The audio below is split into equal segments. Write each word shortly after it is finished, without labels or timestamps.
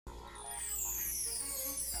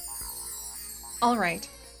All right.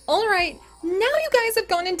 All right. Now you guys have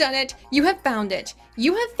gone and done it. You have found it.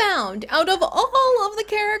 You have found, out of all of the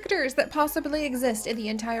characters that possibly exist in the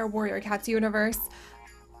entire Warrior Cats universe,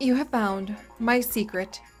 you have found my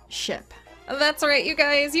secret ship. That's right, you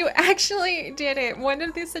guys, you actually did it. One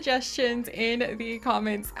of the suggestions in the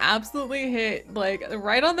comments absolutely hit like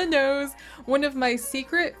right on the nose. One of my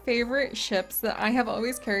secret favorite ships that I have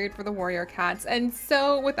always carried for the Warrior Cats. And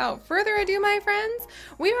so without further ado, my friends,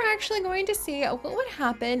 we are actually going to see what would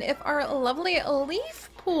happen if our lovely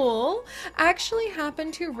LEAFPOol actually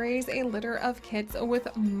happened to raise a litter of kits with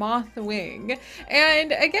MOTHWING.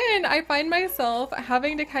 And again, I find myself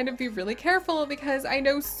having to kind of be really careful because I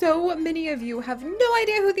know so many of you have no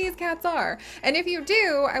idea who these cats are. And if you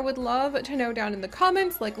do, I would love to know down in the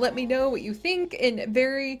comments, like let me know what you think in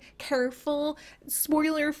very careful,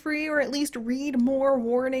 spoiler-free, or at least read more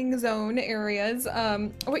warning zone areas,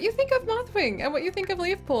 what you think of MOTHWING and what you think of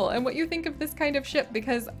LEAFPOol and what you think of this kind of ship,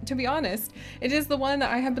 because to be honest, it is the one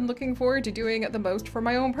that I have been looking forward to doing the most for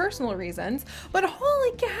my own personal reasons. But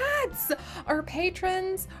holy cats! Our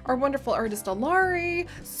patrons, our wonderful artist Alari,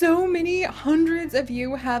 so many hundreds of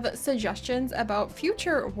you have suggestions about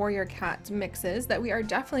future Warrior Cat mixes that we are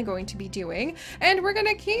definitely going to be doing, and we're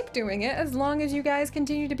gonna keep doing it as long as you guys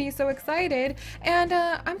continue to be so excited. And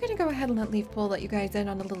I'm gonna go ahead and let LEAFPOol let you guys in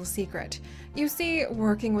on a little secret. You see,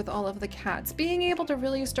 working with all of the cats, being able to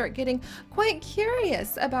really start getting quite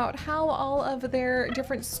curious about how all of their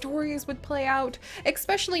different stories would play out,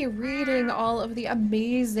 especially reading all of the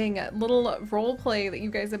amazing little role play that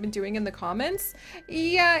you guys have been doing in the comments.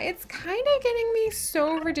 Yeah, it's kind of getting me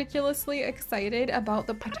so ridiculously excited about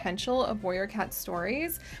the potential of Warrior Cat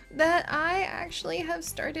stories that I actually have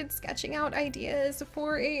started sketching out ideas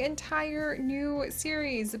for an entire new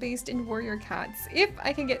series based in Warrior Cats, if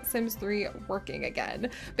I can get Sims 3 working again.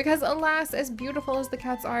 Because alas, as beautiful as the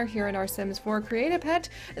cats are here in our Sims 4 Create a Pet,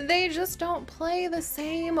 they just don't play the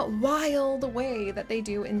same wild way that they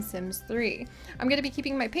do in Sims 3. I'm going to be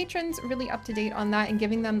keeping my patrons really up to date on that and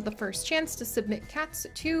giving them the first chance to submit cats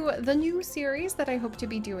to the new series that I hope to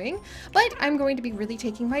be doing. But I'm going to be really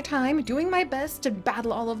taking my time, doing my best to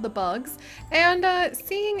battle all of the bugs, and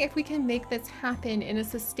seeing if we can make this happen in a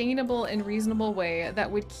sustainable and reasonable way that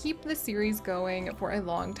would keep the series going for a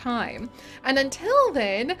long time. And until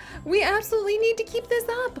then, we absolutely need to keep this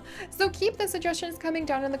up. So keep the suggestions coming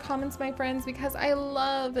down in the comments, my friends, because I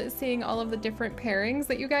love seeing all of the different pairings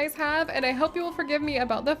that you guys have, and I hope you will forgive me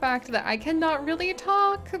about the fact that I cannot really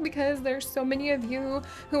talk because there's so many of you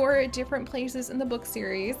who are at different places in the book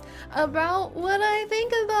series about what I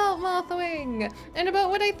think about MOTHWING and about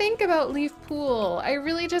what I think about LEAFPOol. I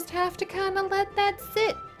really just have to kind of let that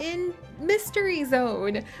sit in mystery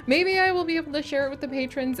zone. Maybe I will be able to share it with the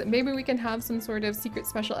patrons. Maybe we can have some sort of secret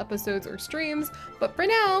special episodes or streams, but for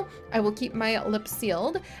now I will keep my lips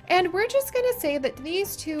sealed, and we're just gonna say that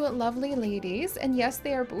these two lovely ladies, and yes,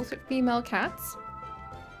 they are both female cats,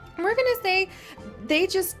 we're gonna say they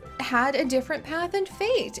just had a different path and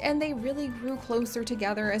fate, and they really grew closer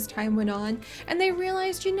together as time went on, and they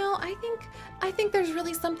realized, you know, I think there's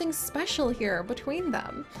really something special here between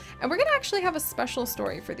them. And we're gonna actually have a special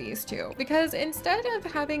story for these two, because instead of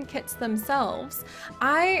having kits themselves,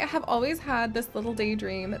 I have always had this little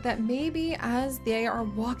daydream that maybe as they are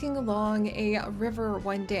walking along a river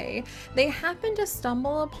one day, they happen to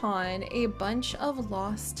stumble upon a bunch of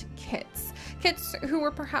lost kits. Kits who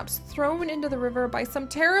were perhaps thrown into the river by some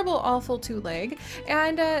terrible, awful two-leg,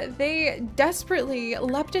 and they desperately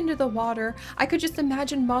leapt into the water. I could just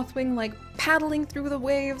imagine MOTHWING like paddling through the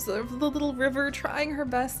waves of the little river, trying her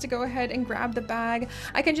best to go ahead and grab the bag.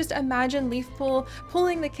 I can just imagine LEAFPOol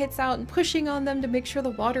pulling the kits out and pushing on them to make sure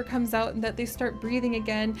the water comes out and that they start breathing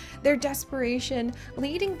again. Their desperation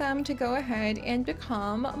leading them to go ahead and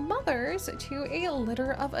become mothers to a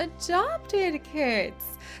litter of adopted kits.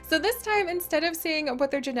 So this time, instead of seeing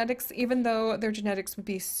what their genetics, even though their genetics would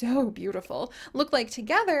be so beautiful, look like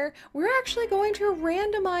together, we're actually going to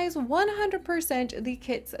randomize 100% the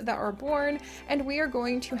kits that are born, and we are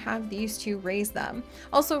going to have these two raise them.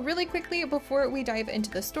 Also, really quickly, before we dive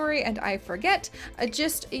into the story and I forget,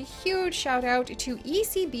 just a huge shout out to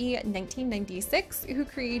ECB1996, who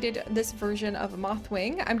created this version of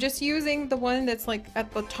MOTHWING. I'm just using the one that's like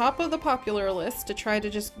at the top of the popular list to try to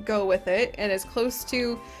just go with it and as close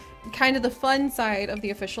to kind of the fun side of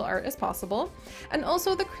the official art as possible. And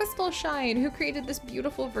also the Crystal Shine, who created this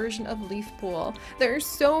beautiful version of LEAFPOol. There are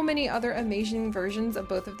so many other amazing versions of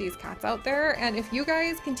both of these cats out there, and if you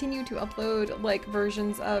guys continue to upload like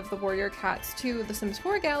versions of the Warrior Cats to the Sims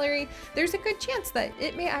 4 gallery, there's a good chance that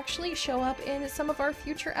it may actually show up in some of our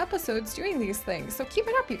future episodes doing these things. So keep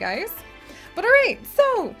it up, you guys. But alright,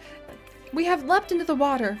 so We have leapt into the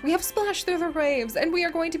water, we have splashed through the waves, and we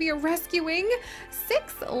are going to be rescuing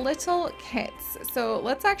 6 little kits. So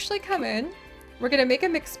let's actually come in. We're gonna make a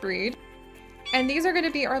mixed breed, and these are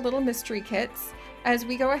gonna be our little mystery kits as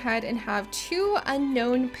we go ahead and have 2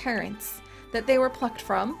 unknown parents that they were plucked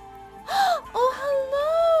from. Oh,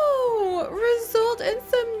 hello! Result in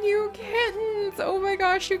some new kittens! Oh my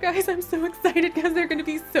gosh, you guys, I'm so excited because they're gonna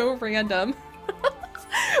be so random.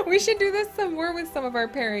 We should do this some more with some of our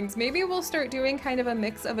pairings. Maybe we'll start doing kind of a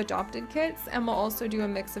mix of adopted kits, and we'll also do a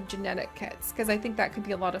mix of genetic kits, because I think that could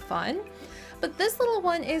be a lot of fun. But this little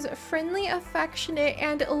one is friendly, affectionate,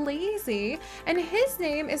 and lazy, and his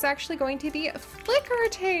name is actually going to be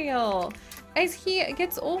Flickertail as he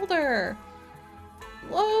gets older.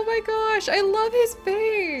 Oh my gosh, I love his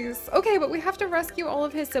face. Okay, but we have to rescue all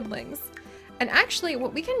of his siblings. And actually,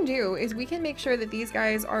 what we can do is we can make sure that these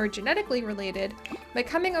guys are genetically related by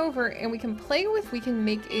coming over, and we can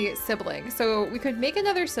make a sibling. So we could make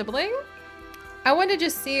another sibling. I want to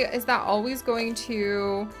just see, is that always going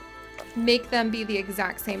to make them be the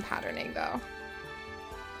exact same patterning though?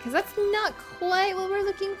 Because that's not quite what we're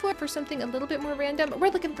looking for something a little bit more random.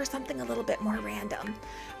 We're looking for something a little bit more random.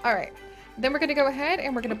 All right. Then we're going to go ahead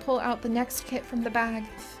and we're going to pull out the next kit from the bag.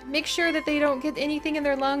 Make sure that they don't get anything in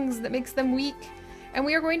their lungs that makes them weak. And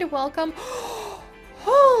we are going to welcome...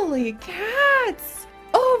 Holy cats!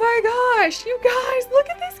 Oh my gosh, you guys, look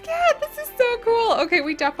at this cat! This is so cool! Okay,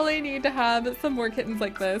 we definitely need to have some more kittens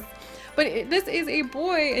like this. But this is a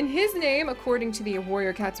boy, and his name, according to the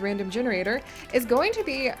Warrior Cats random generator, is going to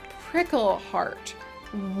be Prickleheart.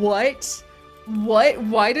 What? What?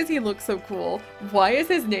 Why does he look so cool? Why is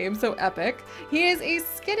his name so epic? He is a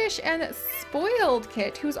skittish and spoiled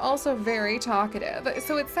kit who's also very talkative.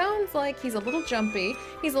 So it sounds like he's a little jumpy,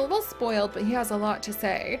 he's a little spoiled, but he has a lot to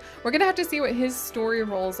say. We're gonna have to see what his story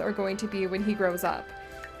roles are going to be when he grows up.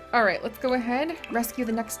 All right, let's go ahead, rescue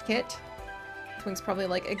the next kit. Twing's probably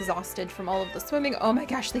like exhausted from all of the swimming. Oh my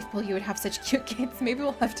gosh, Leafpool, you would have such cute kids. Maybe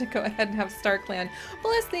we'll have to go ahead and have StarClan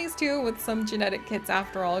bless these two with some genetic kits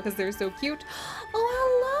after all, because they're so cute.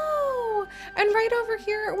 Oh, hello! And right over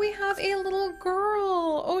here we have a little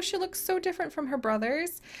girl. Oh, she looks so different from her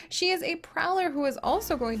brothers. She is a prowler who is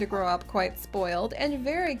also going to grow up quite spoiled and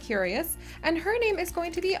very curious, and her name is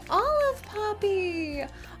going to be Olive Poppy.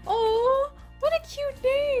 Oh, what a cute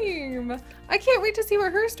name! I can't wait to see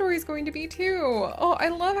what her story is going to be too. Oh, I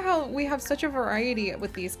love how we have such a variety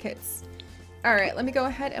with these kits. All right, let me go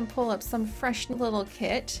ahead and pull up some fresh little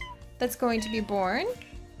kit that's going to be born.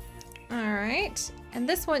 All right, and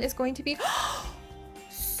this one is going to be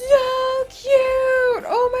so cute!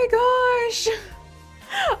 Oh my gosh!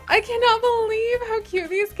 I cannot believe how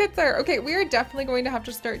cute these kits are. Okay, we are definitely going to have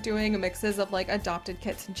to start doing mixes of like adopted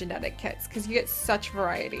kits and genetic kits because you get such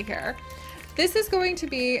variety here. This is going to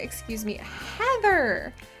be, excuse me,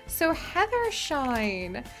 Heather. So Heather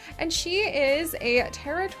Shine, and she is a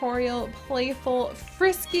territorial, playful,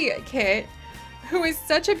 frisky kit who is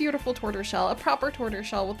such a beautiful tortoiseshell, a proper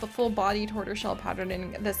tortoiseshell with the full body tortoiseshell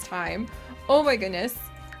patterning this time. Oh my goodness.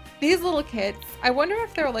 These little kits, I wonder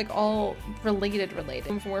if they're like all related.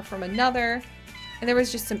 One from another. And there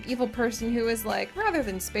was just some evil person who was like, rather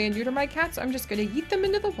than spay and neuter my cats, I'm just gonna yeet them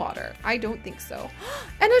into the water. I don't think so.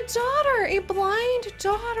 And a daughter, a blind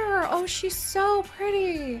daughter. Oh, she's so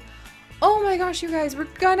pretty. Oh my gosh, you guys, we're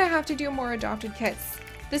gonna have to do more adopted kits.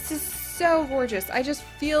 This is so gorgeous. I just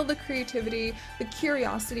feel the creativity, the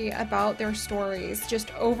curiosity about their stories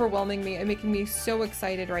just overwhelming me and making me so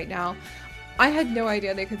excited right now. I had no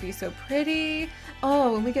idea they could be so pretty.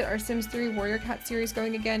 Oh, when we get our Sims 3 Warrior Cat series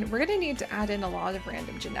going again, we're gonna need to add in a lot of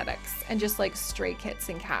random genetics and just like stray kits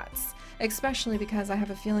and cats, especially because I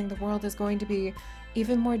have a feeling the world is going to be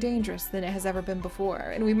even more dangerous than it has ever been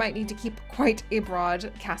before, and we might need to keep quite a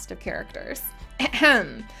broad cast of characters.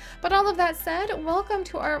 But all of that said, welcome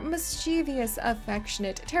to our mischievous,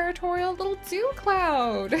 affectionate, territorial little Dew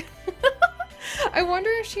Cloud. I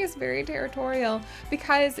wonder if she is very territorial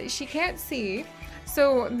because she can't see.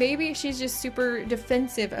 So maybe she's just super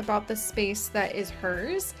defensive about the space that is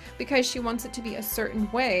hers because she wants it to be a certain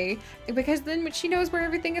way, because then she knows where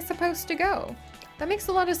everything is supposed to go. That makes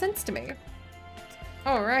a lot of sense to me.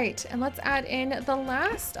 All right, and let's add in the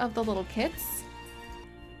last of the little kits.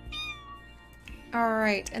 All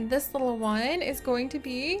right, and this little one is going to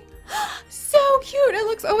be so cute. It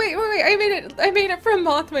looks, oh wait, I made it from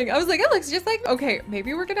MOTHWING. I was like, it looks just like, okay,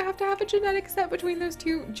 maybe we're gonna have to have a genetic set between those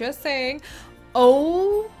two, just saying.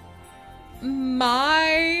 Oh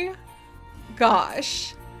my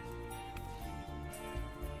gosh.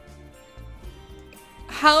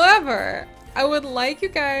 However, I would like you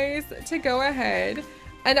guys to go ahead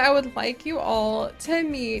And I would like you all to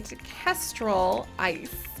meet Kestrel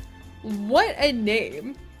Ice. What a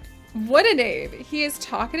name. What a name. He is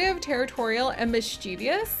talkative, territorial, and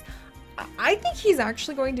mischievous. I think he's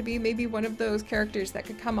actually going to be maybe one of those characters that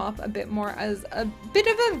could come off a bit more as a bit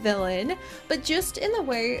of a villain, but just in the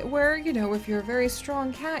way where, you know, if you're a very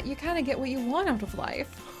strong cat, you kind of get what you want out of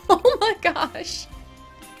life. Oh my gosh.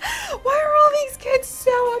 Why are all these kids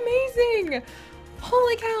so amazing?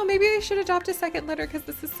 Holy cow, maybe they should adopt a second litter because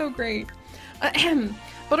this is so great.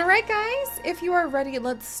 But alright guys, if you are ready,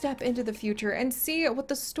 let's step into the future and see what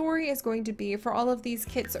the story is going to be for all of these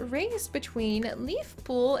kits raised between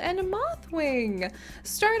LEAFPOol and MOTHWING.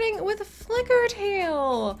 Starting with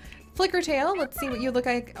Flickertail. Flickertail, let's see what you look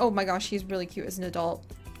like. Oh my gosh, he's really cute as an adult.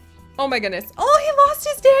 Oh my goodness. Oh, he lost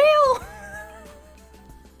his tail!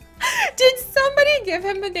 Did somebody give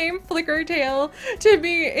him the name Flickertail to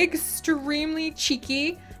be extremely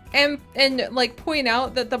cheeky and like point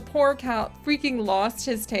out that the poor cat freaking lost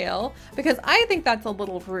his tail? Because I think that's a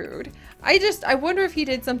little rude. I wonder if he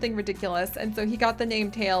did something ridiculous and so he got the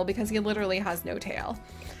name Tail because he literally has no tail.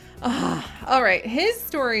 All right, his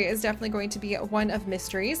story is definitely going to be one of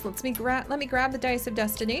mysteries. Let me grab the Dice of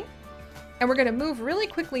Destiny, and we're gonna move really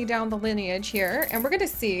quickly down the lineage here, and we're gonna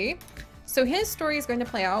see. So his story is going to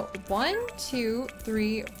play out 1, 2,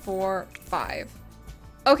 3, 4, 5.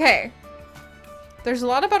 Okay. There's a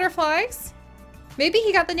lot of butterflies. Maybe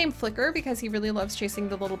he got the name Flicker because he really loves chasing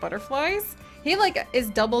the little butterflies. He like is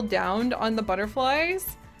doubled down on the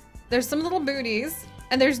butterflies. There's some little booties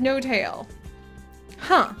and there's no tail.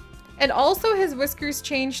 Huh. And also his whiskers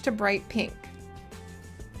changed to bright pink.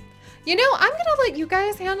 You know, I'm gonna let you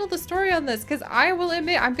guys handle the story on this because I will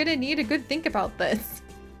admit I'm gonna need a good think about this.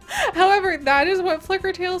 However, that is what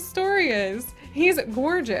Flickertail's story is. He's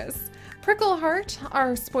gorgeous. Prickleheart,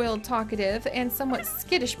 our spoiled, talkative, and somewhat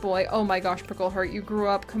skittish boy. Oh my gosh, Prickleheart, you grew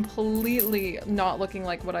up completely not looking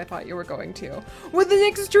like what I thought you were going to. With an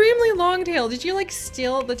extremely long tail. Did you like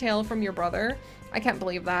steal the tail from your brother? I can't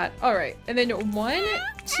believe that. All right, and then 1,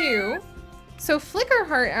 2. So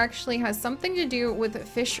Flickerheart actually has something to do with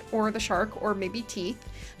fish or the shark or maybe teeth.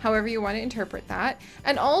 However you want to interpret that.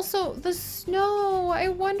 And also the snow. I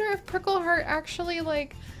wonder if Prickleheart actually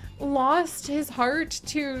like lost his heart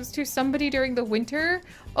to somebody during the winter.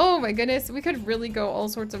 Oh my goodness, we could really go all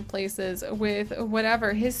sorts of places with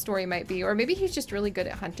whatever his story might be. Or maybe he's just really good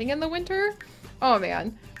at hunting in the winter. Oh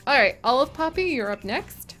man. All right, Olive Poppy, you're up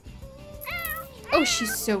next. Oh,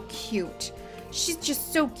 she's so cute. She's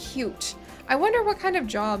just so cute. I wonder what kind of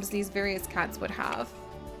jobs these various cats would have.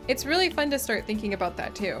 It's really fun to start thinking about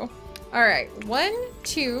that too. All right, 1,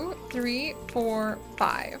 2, 3, 4,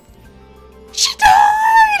 5. She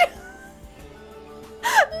died!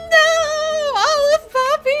 No, Olive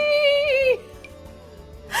Poppy!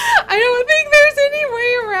 I don't think there's any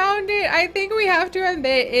way around it. I think we have to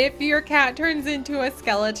admit, if your cat turns into a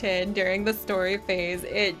skeleton during the story phase,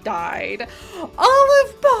 it died.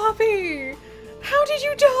 Olive Poppy! How did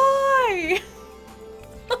you die?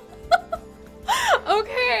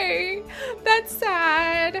 Okay, that's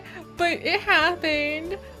sad, but it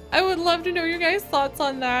happened. I would love to know your guys' thoughts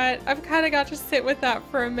on that. I've kind of got to sit with that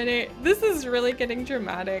for a minute. This is really getting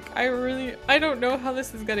dramatic. I don't know how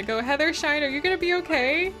this is gonna go. Heather Shine, are you gonna be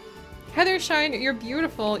okay? Heather Shine, you're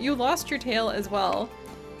beautiful. You lost your tail as well.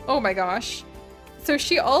 Oh my gosh. So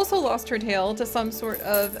she also lost her tail to some sort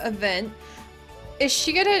of event.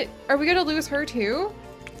 Are we gonna lose her too?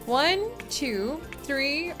 1, 2,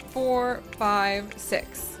 3, 4, 5,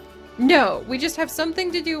 6. No, we just have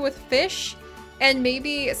something to do with fish and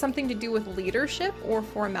maybe something to do with leadership or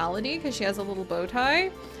formality because she has a little bow tie.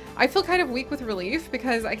 I feel kind of weak with relief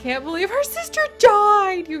because I can't believe her sister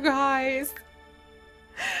died, you guys.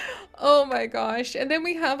 Oh my gosh. And then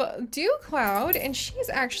we have Dew Cloud, and she's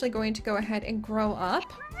actually going to go ahead and grow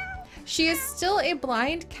up. She is still a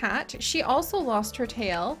blind cat. She also lost her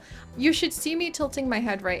tail. You should see me tilting my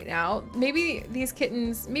head right now. Maybe these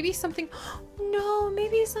kittens, maybe something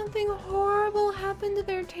horrible happened to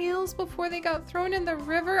their tails before they got thrown in the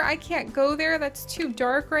river. I can't go there. That's too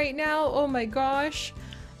dark right now. Oh my gosh.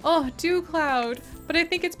 Oh, Dew Cloud. But I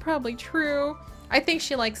think it's probably true. I think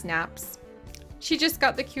she likes naps. She just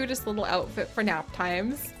got the cutest little outfit for nap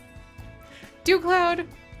times. Dew Cloud,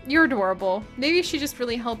 you're adorable. Maybe she just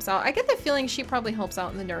really helps out. I get the feeling she probably helps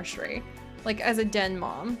out in the nursery, like as a den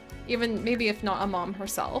mom, even maybe if not a mom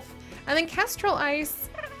herself. And then Kestrel Ice.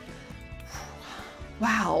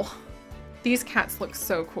 Wow, these cats look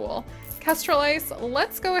so cool. Kestrel Ice,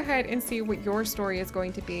 let's go ahead and see what your story is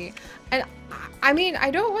going to be. And I mean, I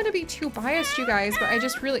don't want to be too biased, you guys, but I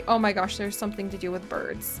just really, oh my gosh, there's something to do with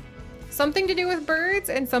birds. something to do with birds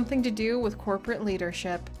and something to do with corporate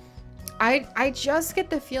leadership. I just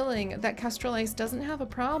get the feeling that Kestrel Ice doesn't have a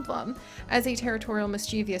problem as a territorial,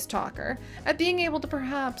 mischievous talker at being able to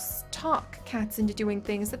perhaps talk cats into doing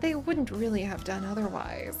things that they wouldn't really have done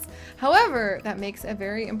otherwise. However, that makes a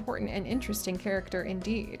very important and interesting character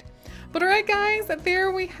indeed. But alright guys,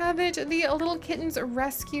 there we have it, the little kittens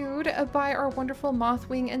rescued by our wonderful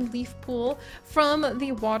Mothwing and Leafpool from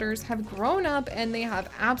the waters have grown up, and they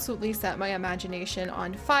have absolutely set my imagination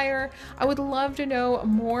on fire. I would love to know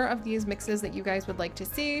more of these mixes that you guys would like to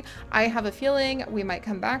see. I have a feeling we might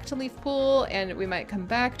come back to Leafpool and we might come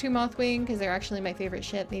back to Mothwing because they're actually my favorite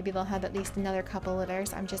ship. Maybe they'll have at least another couple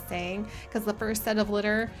litters, I'm just saying, because the first set of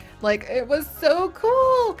litter, like, it was so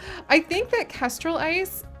cool. I think that Kestrel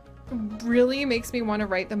Ice really makes me want to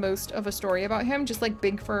write the most of a story about him, just like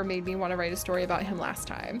Big Fur made me want to write a story about him last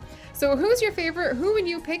time. So who's your favorite? Who would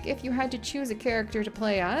you pick if you had to choose a character to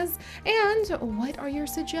play as? And what are your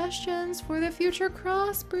suggestions for the future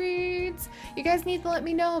crossbreeds? You guys need to let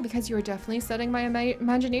me know, because you're definitely setting my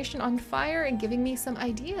imagination on fire and giving me some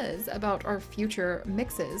ideas about our future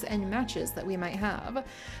mixes and matches that we might have.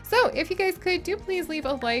 So if you guys could, do please leave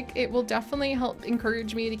a like. It will definitely help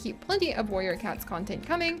encourage me to keep plenty of Warrior Cats content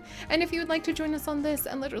coming. And if you would like to join us on this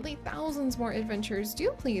and literally thousands more adventures,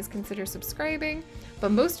 do please consider subscribing.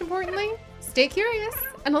 But most importantly, stay curious,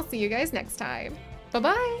 and I'll see you guys next time.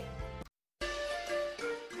 Bye-bye!